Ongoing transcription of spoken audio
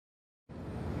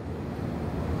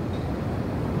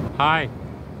Hi.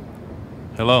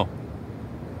 Hello.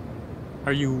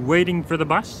 Are you waiting for the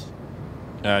bus?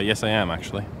 Yes, I am,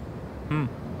 actually.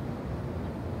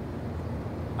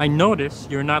 I notice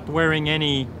you're not wearing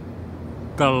any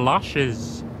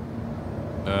galoshes.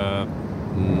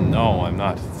 No, I'm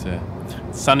not.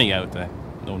 It's sunny out.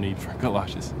 No need for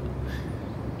galoshes.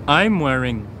 I'm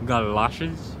wearing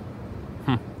galoshes.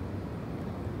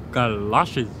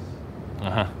 Galoshes.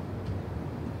 Uh-huh.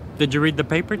 Did you read the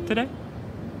paper today?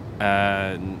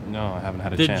 No, I haven't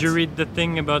had a chance. Did you read the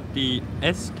thing about the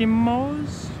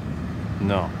Eskimos?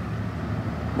 No.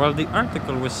 Well, the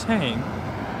article was saying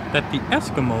that the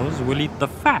Eskimos will eat the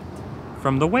fat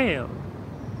from the whale.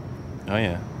 Oh,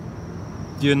 yeah.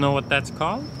 Do you know what that's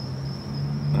called?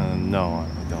 No,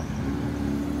 I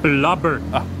don't. Blubber.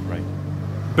 Ah, right.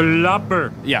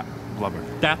 Blubber. Yeah, blubber.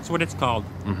 That's what it's called.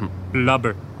 Mm-hmm.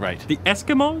 Blubber. Right. The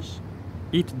Eskimos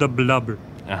eat the blubber.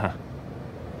 Uh-huh.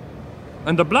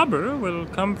 And the blubber will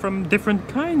come from different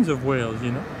kinds of whales,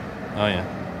 you know? Oh, yeah.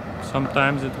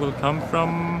 Sometimes it will come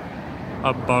from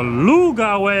a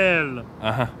beluga whale.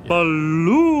 Uh-huh. Yeah.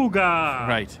 Beluga.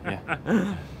 Right,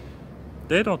 yeah.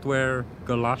 They don't wear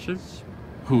galoshes.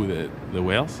 Who, the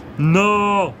whales?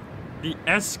 No, the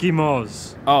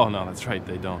Eskimos. Oh, no, that's right,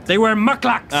 they don't. They wear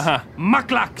muklaks. Uh-huh.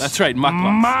 Muklaks. That's right,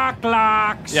 muklaks.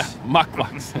 Muklaks. Yeah,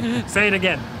 muklaks. Say it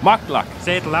again. Muklak.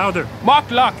 Say it louder.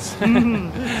 Muklaks.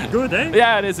 Good, eh?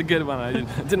 Yeah, it is a good one. I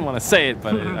didn't want to say it,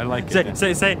 but I like it.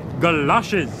 Say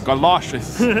galoshes.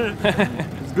 Galoshes.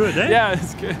 It's good, eh? Yeah,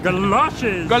 it's good.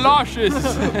 Galoshes. Galoshes.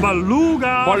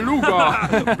 Beluga.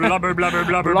 Beluga. Blubber, blubber,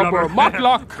 blubber, Blubber. blubber.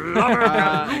 Muklak. Blubber,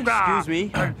 beluga. Excuse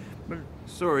me.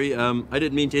 Sorry, I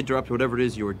didn't mean to interrupt whatever it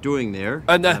is you were doing there.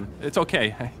 It's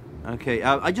okay. Okay,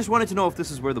 I just wanted to know if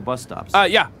this is where the bus stops.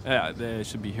 Yeah, they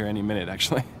should be here any minute,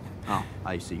 actually. Oh,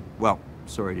 I see. Well,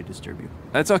 sorry to disturb you.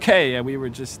 That's okay. Yeah, we were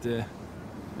just,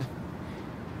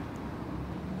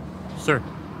 Sir.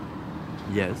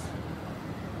 Yes?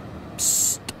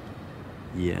 Psst.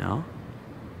 Yeah?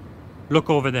 Look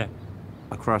over there.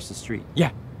 Across the street?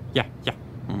 Yeah.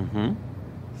 Mm-hmm.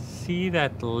 See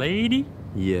that lady?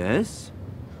 Yes?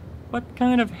 What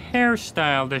kind of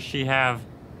hairstyle does she have?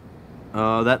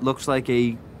 That looks like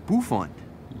a Bouffant.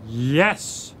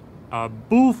 Yes, a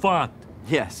Bouffant.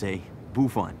 Yes, a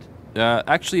Bouffant.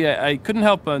 actually, I couldn't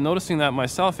help noticing that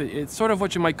myself. It's sort of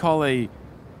what you might call a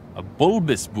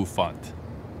bulbous Bouffant.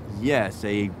 Yes,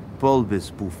 a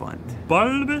Bulbous Bouffant.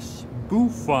 Bulbous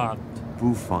Bouffant.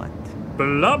 Bouffant.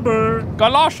 Blubber.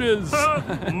 Galoshes.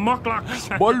 Muklak.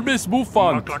 Bulbous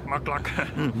Bouffant. Muklak.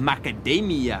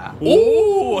 Macadamia.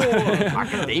 Oh!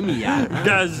 Macadamia.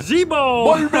 Gazebo.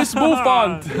 Bulbous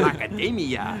Bouffant.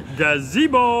 Macadamia.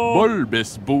 Gazebo.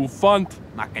 Bulbous Bouffant.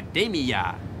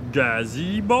 Macadamia.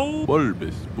 Gazebo.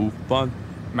 Bulbous Bouffant.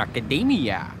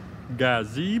 Macadamia.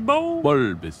 Gazebo.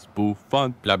 Bulbous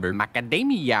Bouffant. Blubber.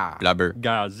 Macadamia. Blubber.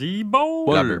 Gazebo.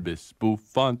 Bulbous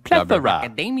Bouffant. Plethora.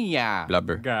 Macadamia.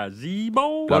 Blubber.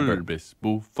 Gazebo. Bulbous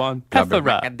Bouffant.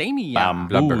 Plethora. Macadamia.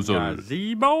 Bamboozle.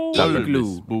 Gazebo.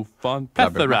 Bulbous Bouffant.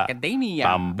 Plethora.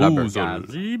 Macadamia. Bamboozle.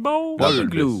 Gazebo.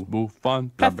 Bulbous Bouffant.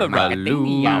 Plethora.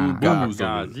 Macadamia.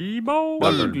 Bamboozle. Gazebo.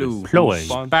 Glue. Ploy.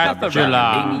 Spatula.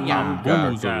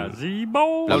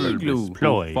 Gazebo. Glue.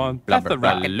 Ploy.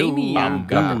 Plethora. Macadamia.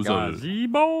 Gazebo.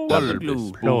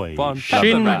 Bulbous Ploy. Bouffant.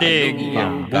 Shindig.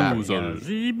 Bamboozle.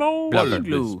 Gazebo.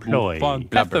 Bulbous Ploy. Bouffant.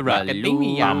 Plethora.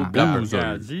 Macadamia. Bamboozle.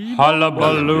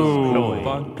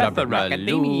 Hullabaloo. Plethora.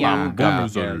 Macadamia.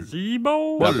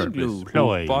 Gazebo. Bulbous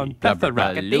Ploy. Bouffant.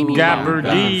 Plethora. Macadamia.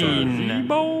 Gabardine.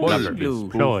 Bulbous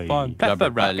Ploy.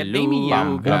 Plethora. Macadamia.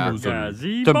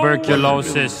 Gazebo.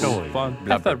 Tuberculosis.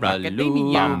 Plethora.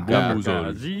 Macadamia.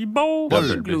 Gazebo.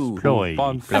 Bulbous Ploy.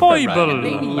 Bouffant. Foible.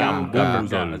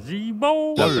 Gazebo.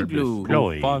 Gazebo.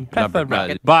 Ploy. Plethora.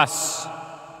 Bus.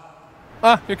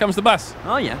 Ah, here comes the bus.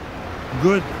 Oh, yeah.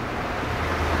 Good.